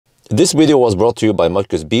This video was brought to you by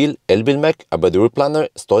Markus Bil, Elbilmek, ABRP,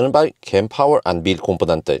 Stormberg, Kempower and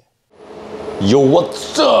Bilkomponenter. Yo,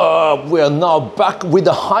 what's up? We are now back with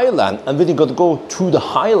the Highland and we're gonna go to the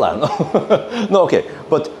Highland. No, okay,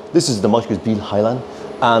 but this is the Markus Bil Highland.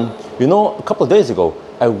 And you know, a couple of days ago,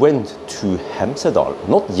 I went to Hemsedal.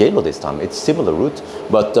 Not yellow this time, it's similar route,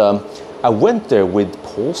 but I went there with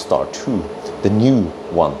Polestar 2, the new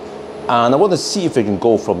one. And I want to see if I can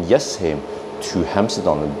go from Jessheim to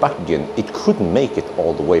Hemsedal and back again. It couldn't make it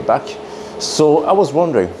all the way back. So I was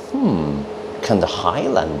wondering, can the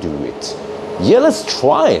Highland do it? Yeah, let's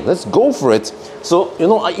try, let's go for it. So, you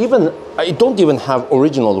know, I don't even have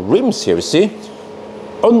original rims here, see?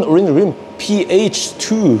 Unoriginal rim,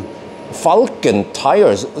 PH2 Falcon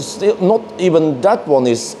tires. Still, not even that one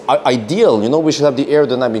is ideal. You know, we should have the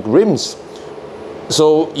aerodynamic rims.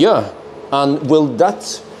 So, yeah, and will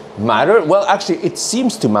that matter? Well, actually, it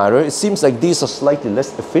seems to matter. It seems like these are slightly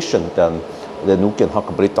less efficient than the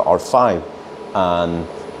Ioniq R5 and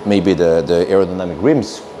maybe the aerodynamic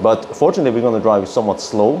rims. But fortunately, we're going to drive somewhat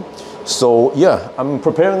slow. So yeah, I'm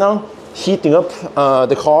preparing now, heating up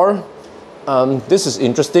the car. This is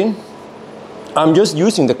interesting. I'm just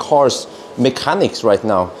using the car's mechanics right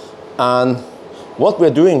now. And what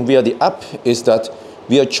we're doing via the app is that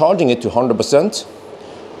we are charging it to 100%.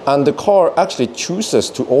 And the car actually chooses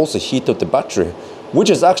to also heat up the battery, which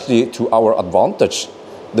is actually to our advantage.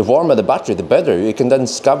 The warmer the battery, the better. You can then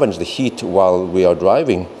scavenge the heat while we are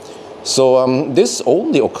driving. So this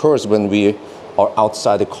only occurs when we are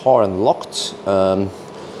outside the car and locked. So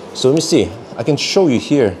let me see. I can show you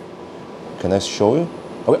here. Can I show you?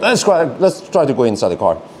 Okay, let's try to go inside the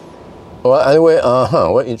car. Well, anyway,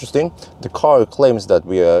 well, interesting. The car claims that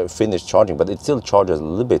we are finished charging, but it still charges a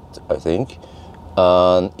little bit, I think.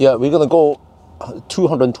 And yeah, we're gonna go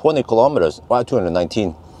 220 kilometers, well,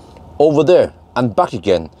 219, over there and back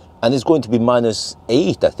again. And it's going to be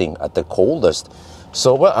 -8, I think, at the coldest.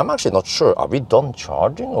 So, well, I'm actually not sure. Are we done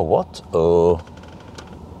charging or what?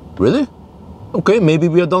 Really? Okay, maybe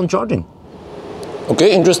we are done charging.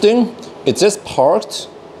 Okay, interesting. It says parked.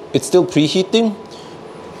 It's still preheating.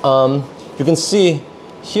 You can see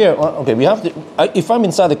here, okay, we have to, if I'm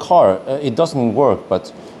inside the car, it doesn't work,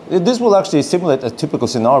 but this will actually simulate a typical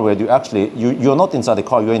scenario where you're not inside the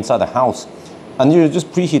car, you're inside the house, and you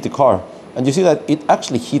just preheat the car, and you see that it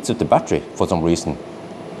actually heats up the battery for some reason.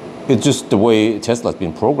 It's just the way Tesla has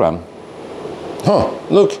been programmed.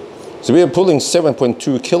 Look, so we are pulling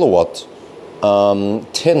 7.2 kilowatt,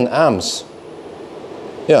 10 amps.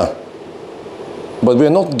 Yeah, but we're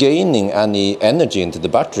not gaining any energy into the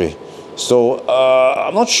battery. So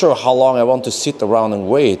I'm not sure how long I want to sit around and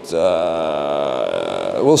wait.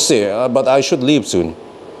 We'll see, but I should leave soon.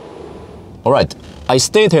 All right, I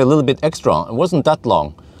stayed here a little bit extra. It wasn't that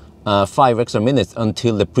long, 5 extra minutes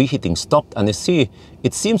until the preheating stopped. And you see,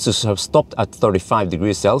 it seems to have stopped at 35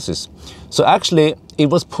 degrees Celsius. So actually,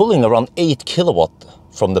 it was pulling around 8 kilowatt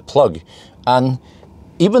from the plug. And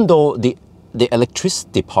even though the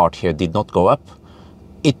electricity part here did not go up,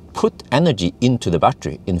 it put energy into the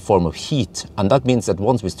battery in form of heat. And that means that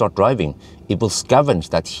once we start driving, it will scavenge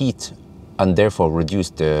that heat and therefore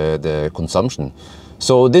reduce the consumption.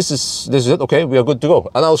 So this is it. Okay, we are good to go.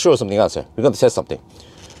 And I'll show you something else here. We're going to test something.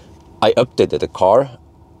 I updated the car.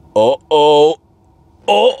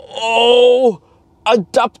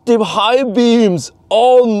 Adaptive high beams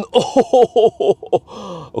on.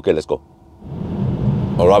 Okay, let's go.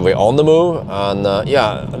 All right, we're on the move, and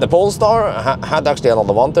yeah, the Polestar had actually another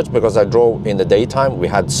advantage because I drove in the daytime. We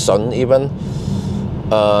had sun even.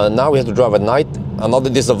 Now we have to drive at night, another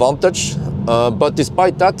disadvantage. But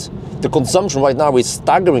despite that, the consumption right now is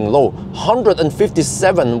staggering low,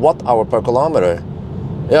 157 watt-hour per kilometer.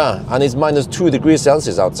 Yeah, and it's -2 degrees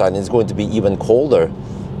Celsius outside, and it's going to be even colder.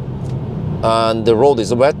 And the road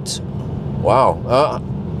is wet. Wow.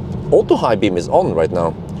 Auto high beam is on right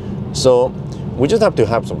now. So we just have to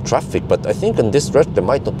have some traffic, but I think in this stretch there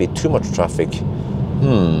might not be too much traffic.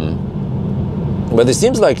 But it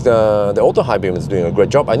seems like the auto high beam is doing a great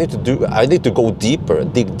job. I need to go deeper,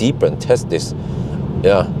 dig deeper and test this.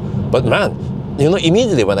 Yeah. But man, you know,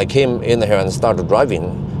 immediately when I came in here and started driving,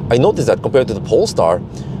 I noticed that compared to the Polestar,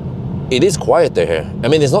 it is quieter here. I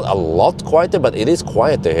mean, it's not a lot quieter, but it is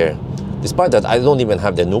quieter here. Despite that, I don't even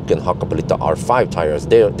have the Ioniq R5 tires.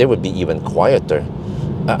 They would be even quieter.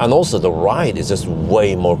 And also the ride is just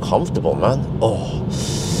way more comfortable, man. Oh,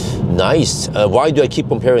 nice. Why do I keep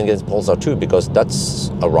comparing against Polestar 2? Because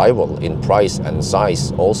that's a rival in price and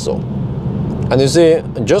size also. And you see,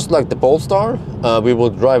 just like the Polestar, we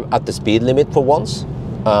will drive at the speed limit for once.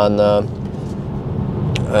 And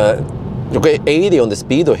Okay, 80 on the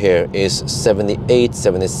speedo here is 78,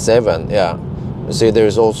 77. Yeah, you see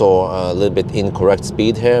there's also a little bit incorrect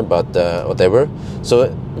speed here, but whatever. So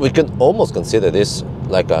we can almost consider this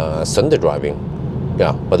like a Sunday driving.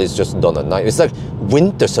 Yeah, but it's just done at night. It's like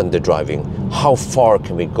winter Sunday driving. How far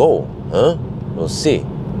can we go? Huh? We'll see.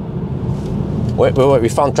 Wait, we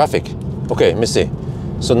found traffic. Okay, let me see.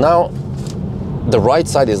 So now the right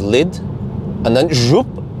side is lit, and then zoop.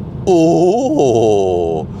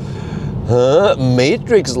 Oh, huh?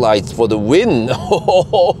 Matrix lights for the win.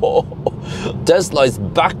 Tesla is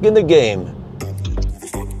back in the game.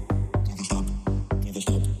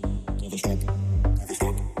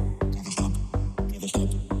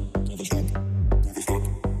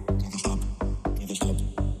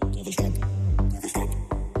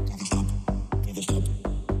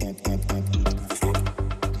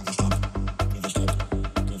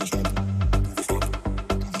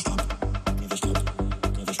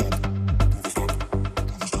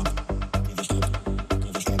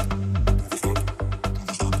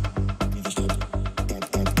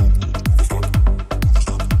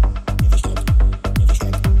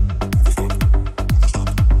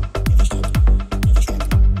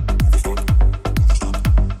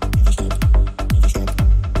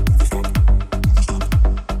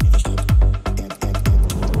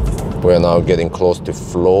 We are now getting close to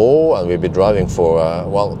flow, and we'll be driving for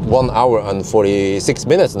well, 1 hour and 46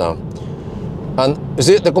 minutes now. And you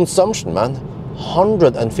see the consumption, man,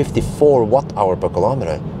 154 watt-hour per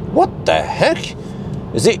kilometer. What the heck?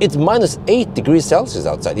 You see, it's minus 8 degrees Celsius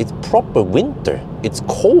outside. It's proper winter. It's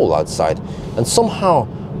cold outside, and somehow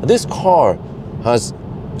this car has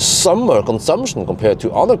summer consumption compared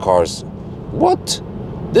to other cars. What?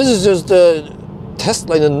 This is just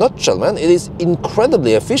Tesla in a nutshell, man. It is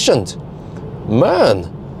incredibly efficient, man.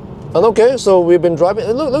 And okay, so we've been driving.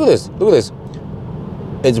 Look at this. Look at this.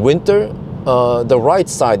 It's winter. The right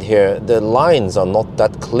side here, the lines are not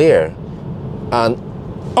that clear. And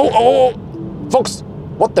oh, fox!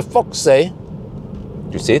 What the fox say?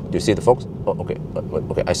 Do you see it? Do you see the fox? Oh, okay.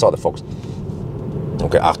 Okay, I saw the fox.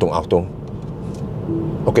 Okay, Achtung, Achtung.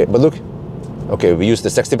 Okay, but look. Okay, we use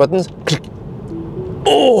the sexy buttons. Click.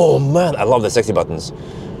 Oh man, I love the sexy buttons.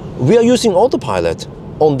 We are using autopilot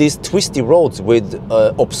on these twisty roads with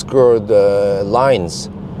obscured lines,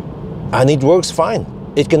 and it works fine.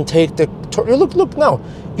 It can take the turn. Look now.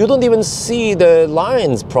 You don't even see the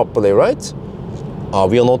lines properly, right? Are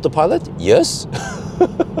we on autopilot? Yes.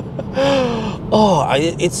 Oh,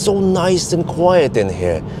 it's so nice and quiet in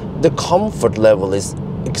here. The comfort level is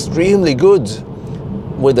extremely good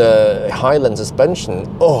with the Highland suspension.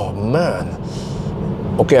 Oh man.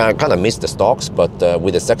 Okay, I kind of missed the stocks, but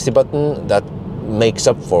with the sexy button, that makes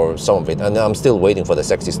up for some of it. And I'm still waiting for the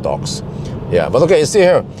sexy stocks. Yeah, but okay, you see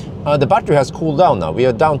here, the battery has cooled down now. We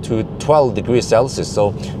are down to 12 degrees Celsius.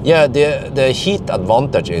 So yeah, the heat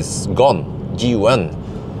advantage is gone, GUN.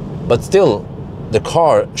 But still, the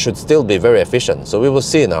car should still be very efficient. So we will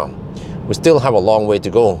see now. We still have a long way to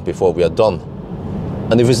go before we are done.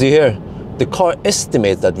 And if you see here, the car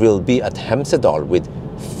estimates that we'll be at Hemsedal with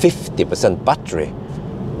 50% battery.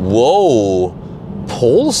 Whoa!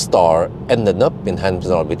 Polestar ended up in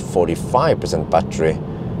Hemsedal with 45% battery.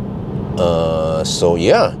 So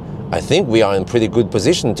yeah, I think we are in pretty good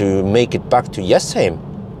position to make it back to Jessheim.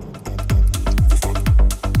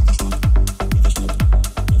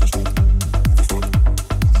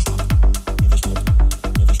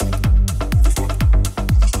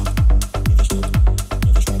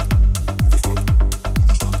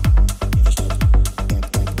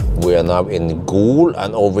 We are now in Gol,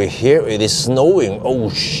 and over here it is snowing. Oh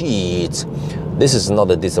shit! This is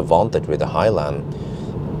another disadvantage with the Highland.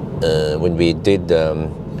 When we did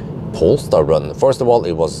Polestar run, first of all,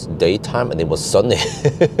 it was daytime and it was sunny.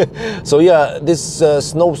 So yeah, this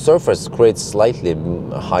snow surface creates slightly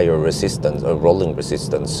higher resistance, rolling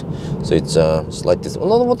resistance. So it's slightly. Oh,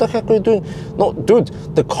 no, what the heck are you doing? No, dude,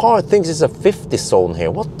 the car thinks it's a 50 zone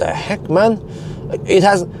here. What the heck, man? It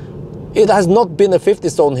has not been a 50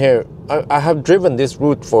 zone here. I have driven this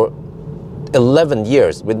route for 11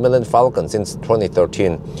 years with Millennium Falcon since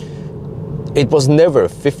 2013. It was never a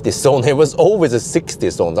 50 zone. It was always a 60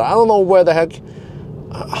 zone. I don't know where the heck,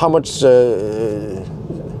 how much,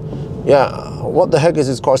 yeah, what the heck is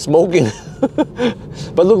this car smoking?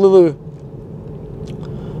 But look.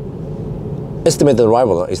 Estimated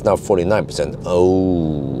arrival is now 49%.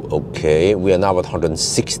 Oh, okay. We are now at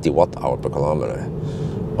 160 watt-hour per kilometer.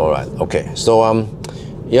 All right, okay. So,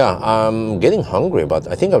 yeah, I'm getting hungry, but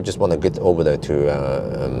I think I just want to get over there to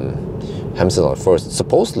Hemsedal first.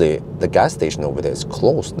 Supposedly, the gas station over there is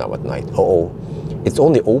closed now at night. Oh, It's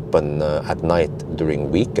only open at night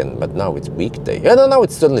during weekend, but now it's weekday. Yeah, no, now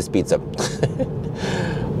it suddenly speeds up.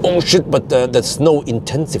 Oh shit, but the snow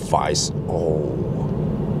intensifies. Oh.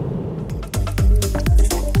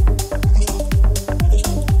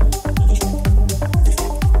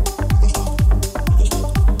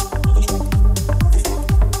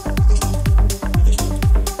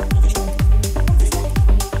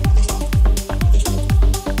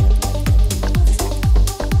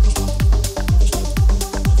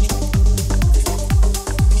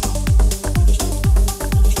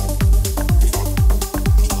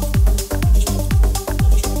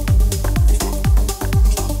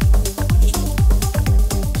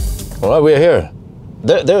 All right, we're here.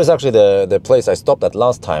 There is actually the place I stopped at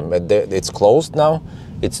last time. It's closed now.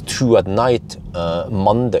 It's 2 at night,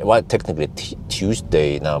 Monday. Well, technically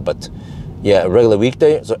Tuesday now, but yeah, regular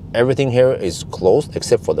weekday. So everything here is closed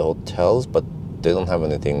except for the hotels, but they don't have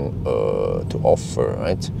anything to offer,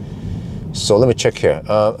 right? So let me check here.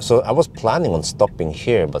 So I was planning on stopping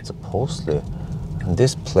here, but supposedly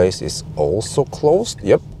this place is also closed.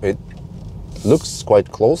 Yep, it looks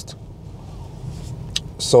quite closed.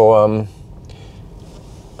 So,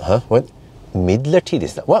 what?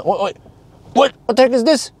 Midlertidig? What the heck is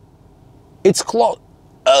this? It's closed.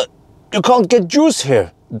 You can't get juice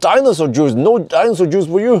here. Dinosaur juice. No dinosaur juice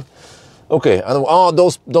for you. Okay, and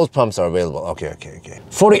those pumps are available. Okay.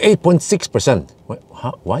 48.6%.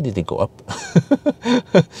 Why did it go up?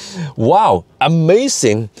 Wow,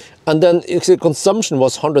 amazing. And then consumption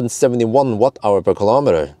was 171 watt-hour per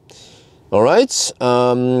kilometer. All right,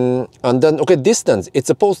 and then, okay, distance, it's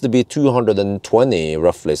supposed to be 220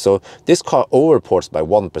 roughly. So this car overports by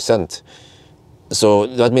 1%. So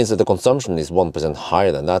that means that the consumption is 1%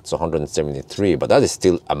 higher than that, so 173. But that is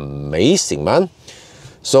still amazing, man.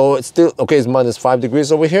 So it's still, okay, it's -5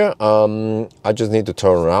 degrees over here. I just need to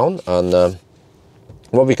turn around, and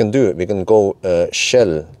what we can do, we can go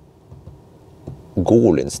Shell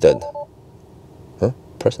Goal instead. Huh?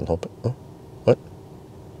 Press and hold. Huh? What?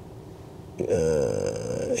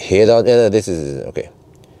 Here, yeah, this is okay.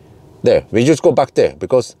 There, we just go back there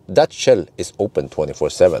because that Shell is open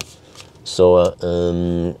 24/7. So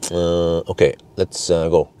okay, let's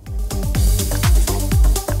go.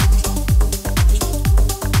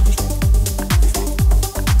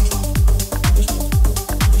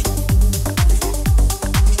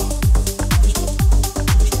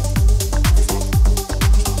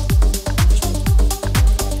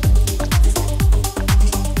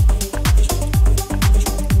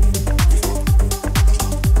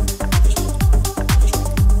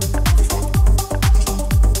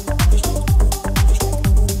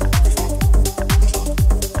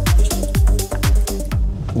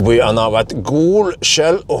 We are now at Gol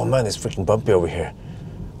Shell. Oh man, it's freaking bumpy over here.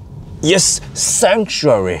 Yes,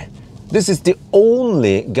 Sanctuary. This is the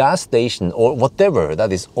only gas station or whatever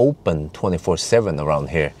that is open 24/7 around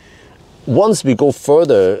here. Once we go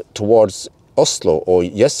further towards Oslo or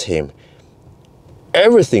Jessheim,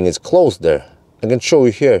 everything is closed there. I can show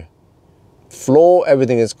you here. Flå,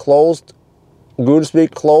 everything is closed.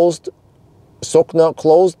 Gulsvik closed. Sokna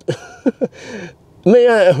closed.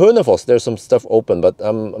 Hønefoss, there's some stuff open, but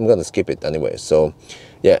I'm gonna skip it anyway. So,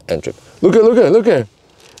 yeah, entry. Look at.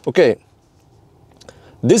 Okay,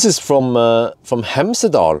 this is from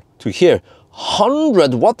Hemsedal to here,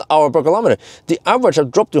 100 watt-hour per kilometer. The average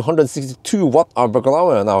have dropped to 162 watt-hour per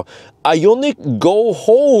kilometer now. Ioniq, go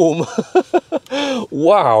home!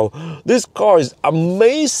 Wow, this car is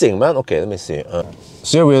amazing, man. Okay, let me see.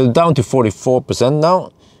 So here we're down to 44%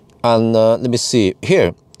 now, and let me see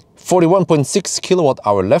here. 41.6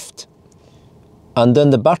 kilowatt-hour left, and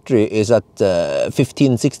then the battery is at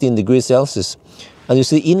 15-16 degrees Celsius, and you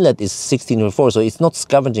see the inlet is 16.4, so it's not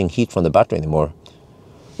scavenging heat from the battery anymore.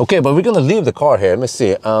 Okay, but we're gonna leave the car here. Let me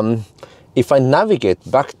see. If I navigate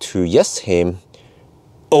back to Jessheim,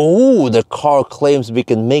 oh, the car claims we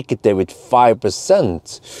can make it there with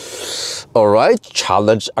 5%. All right,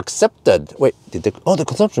 challenge accepted. Wait, the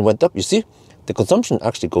consumption went up. You see, the consumption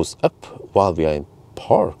actually goes up while we are in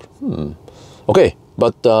park. Okay,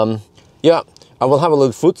 but yeah, I will have a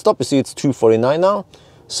little food stop. You see it's 2:49 now,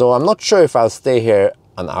 so I'm not sure if I'll stay here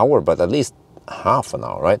an hour, but at least half an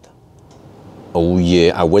hour, right? Oh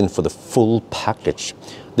yeah, I went for the full package.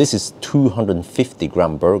 This is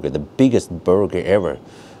 250-gram burger, the biggest burger ever.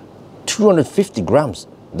 250 grams,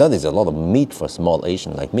 that is a lot of meat for a small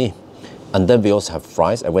Asian like me. And then we also have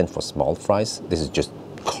fries. I went for small fries. This is just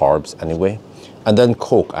carbs anyway. And then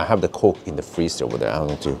Coke. I have the Coke in the freezer over there. I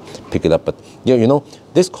need to pick it up. But yeah, you know,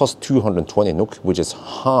 this cost 220 NOK, which is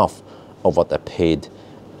half of what I paid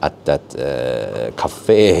at that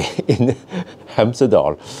cafe in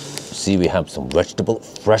Hemsedal. See, we have some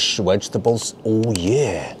fresh vegetables. Oh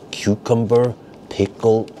yeah, cucumber,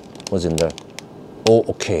 pickle. What's in there? Oh,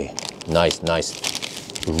 okay, nice, nice.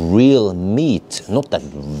 Real meat, not that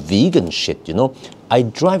vegan shit, you know. I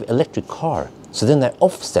drive electric car, so then I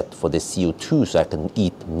offset for the CO2 so I can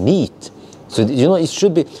eat meat. So, you know, it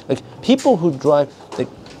should be like people who drive, like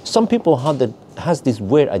some people has this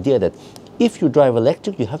weird idea that if you drive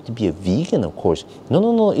electric, you have to be a vegan, of course. No,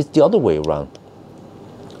 no, no, it's the other way around.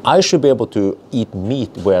 I should be able to eat meat,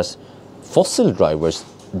 whereas fossil drivers,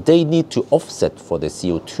 they need to offset for the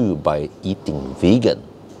CO2 by eating vegan.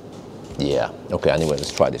 Yeah, okay, anyway,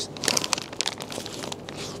 let's try this.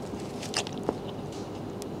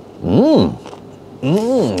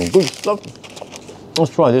 Good stuff.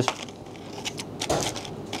 Let's try this.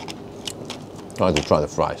 I like to try the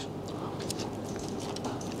fries.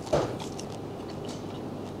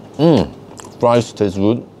 Fries taste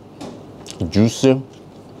good, juicy.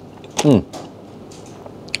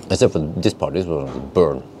 Except for this part, this was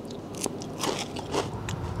burn.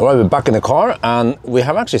 All right, we're back in the car and we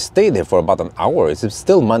have actually stayed here for about an hour. It's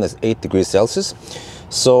still minus 8 degrees Celsius.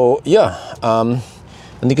 So yeah, and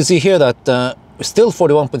you can see here that still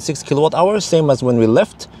 41.6 kilowatt hours, same as when we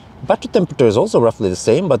left. Battery temperature is also roughly the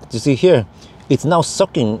same, but you see here, it's now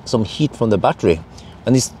sucking some heat from the battery.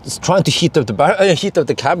 And it's trying to heat up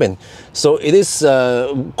the cabin. So it is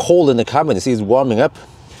cold in the cabin. You see it's warming up.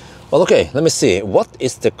 Well, okay, let me see. What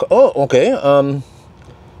is the... Oh, okay.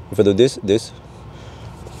 If I do this.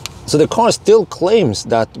 So the car still claims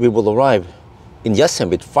that we will arrive in Jessheim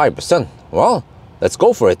with 5%. Well, let's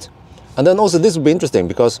go for it. And then also this will be interesting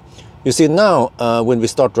because you see now when we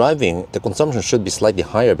start driving, the consumption should be slightly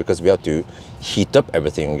higher because we have to heat up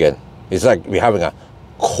everything again. It's like we're having a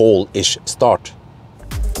cold-ish start.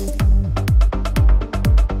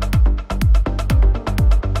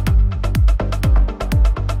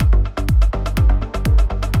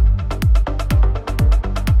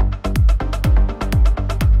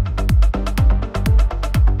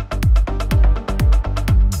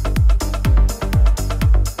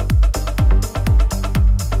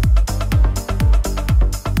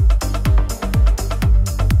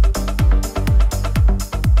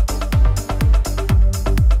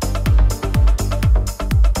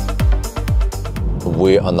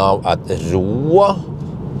 We are now at Roa,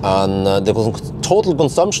 and the total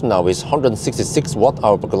consumption now is 166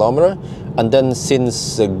 watt-hour per kilometer, and then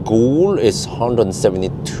since Gol is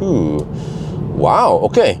 172. Wow,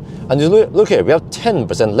 okay. And you look here, we have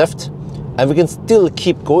 10% left, and we can still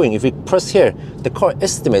keep going. If we press here, the car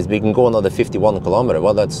estimates we can go another 51 kilometer.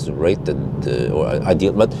 Well, that's rated or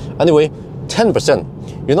ideal, but anyway,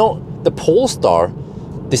 10%. You know, the Polestar,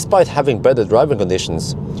 despite having better driving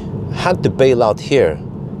conditions, had to bail out here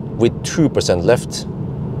with 2% left,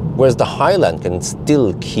 whereas the Highland can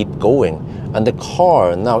still keep going, and the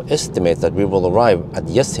car now estimates that we will arrive at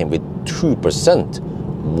Jessheim with 2%.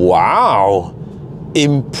 Wow,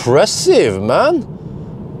 impressive, man.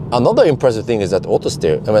 Another impressive thing is that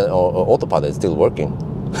autopilot is still working.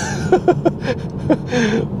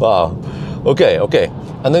 Wow. Okay.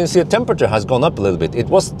 And then you see the temperature has gone up a little bit. It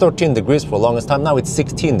was 13 degrees for the longest time, now it's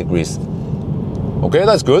 16 degrees. Okay,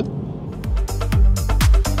 that's good.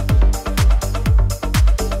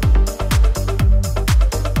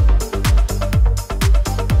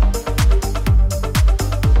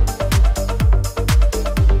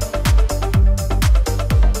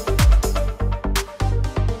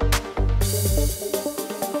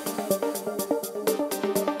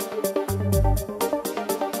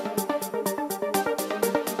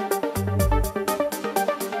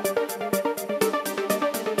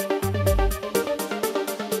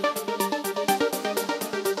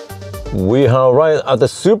 We are right at the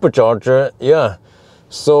supercharger, yeah.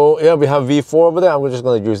 So yeah, we have V4 over there. I'm just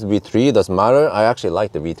going to use V3. It doesn't matter. I actually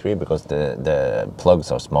like the V3 because the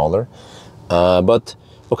plugs are smaller. But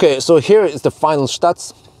okay, so here is the final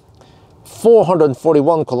stats.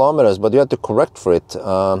 441 kilometers, but you have to correct for it.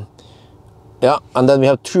 Yeah, and then we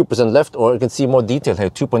have 2% left, or you can see more detail here,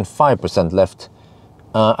 2.5% left.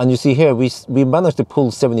 And you see here, we managed to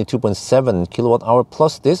pull 72.7 kilowatt hour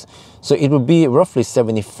plus this. So it would be roughly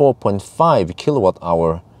 74.5 kilowatt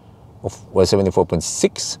hour, well,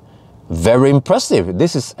 74.6. Very impressive.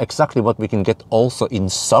 This is exactly what we can get also in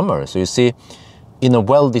summer. So you see, in a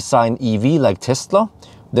well-designed EV like Tesla,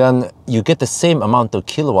 then you get the same amount of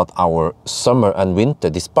kilowatt hour summer and winter,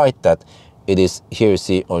 despite that it is, here you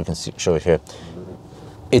see, or you can see, show it here,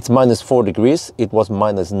 it's -4 degrees. It was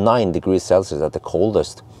 -9 degrees Celsius at the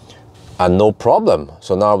coldest. and no problem.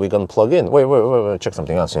 So now we can plug in. Wait, check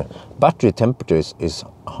something else here. Battery temperature is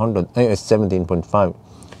 17.5.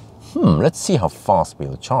 Let's see how fast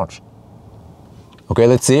we'll charge. Okay,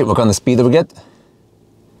 let's see what kind of speed do we get.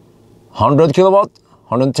 100 kilowatt,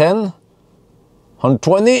 110,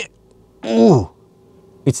 120. Ooh,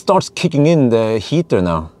 it starts kicking in the heater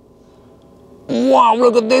now. Wow,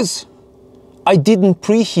 look at this. I didn't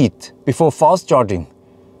preheat before fast charging.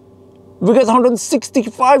 We get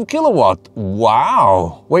 165 kilowatt.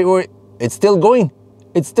 Wow. Wait, it's still going.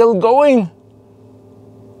 It's still going.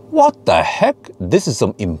 What the heck? This is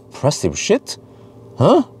some impressive shit.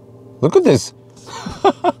 Huh? Look at this.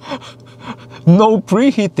 No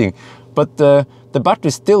preheating. But the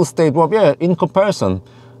battery still stayed warm. Yeah, in comparison,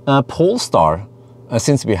 Polestar,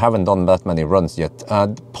 since we haven't done that many runs yet,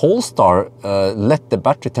 Polestar let the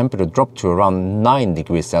battery temperature drop to around 9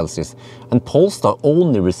 degrees Celsius, and Polestar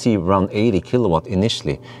only received around 80 kilowatt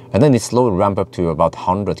initially, and then it slowly ramped up to about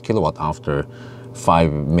 100 kilowatt after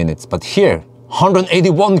 5 minutes. But here,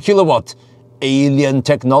 181 kilowatt, alien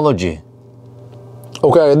technology.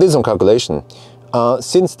 Okay, I did some calculation.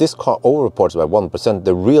 Since this car overreports by 1%,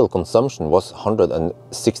 the real consumption was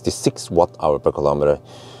 166 watt-hour per kilometer.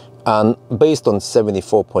 And based on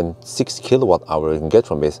 74.6 kilowatt-hour you can get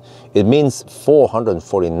from this, it means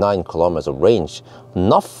 449 kilometers of range.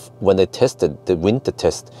 Enough when they tested the winter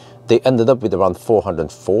test, they ended up with around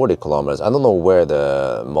 440 kilometers. I don't know where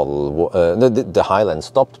the model, the Highland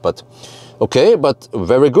stopped, but okay, but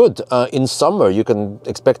very good. In summer, you can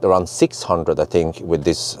expect around 600, I think, with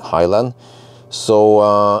this Highland.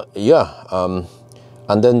 So yeah,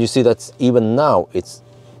 and then you see that even now it's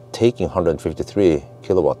taking 153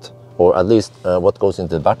 kilowatt, or at least what goes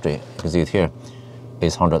into the battery, you can see it here,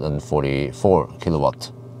 is 144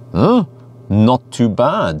 kilowatt. Not too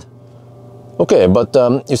bad. Okay, but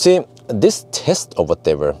you see, this test or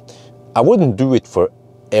whatever, I wouldn't do it for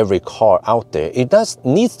every car out there. It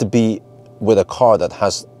needs to be with a car that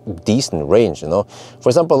has decent range, you know. For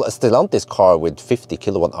example, a Stellantis car with 50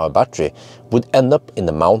 kilowatt hour battery would end up in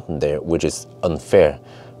the mountain there, which is unfair.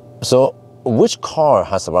 So which car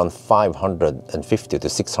has around 550 to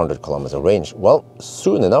 600 kilometers range? Well,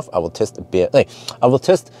 soon enough I will test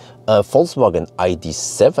Volkswagen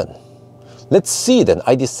ID.7. Let's see then.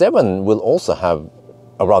 ID.7 will also have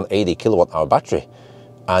around 80 kilowatt hour battery,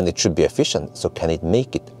 and it should be efficient. So can it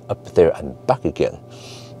make it up there and back again?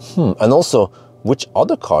 And also, which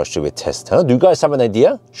other cars should we test? Huh? Do you guys have an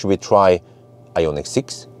idea? Should we try Ioniq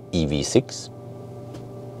 6, EV6,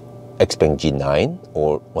 Xpeng G9,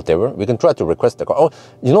 or whatever? We can try to request the car. Oh,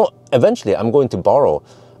 you know, eventually I'm going to borrow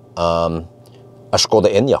a Skoda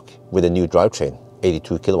Enyaq with a new drivetrain,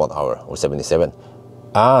 82 kilowatt hour or 77,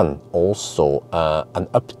 and also an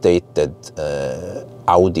updated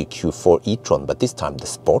Audi Q4 e-tron, but this time the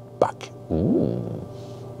Sportback. Ooh.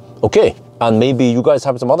 Okay, and maybe you guys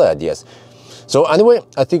have some other ideas. So anyway,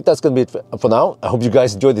 I think that's gonna be it for now. I hope you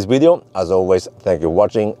guys enjoyed this video. As always, thank you for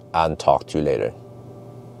watching, and talk to you later.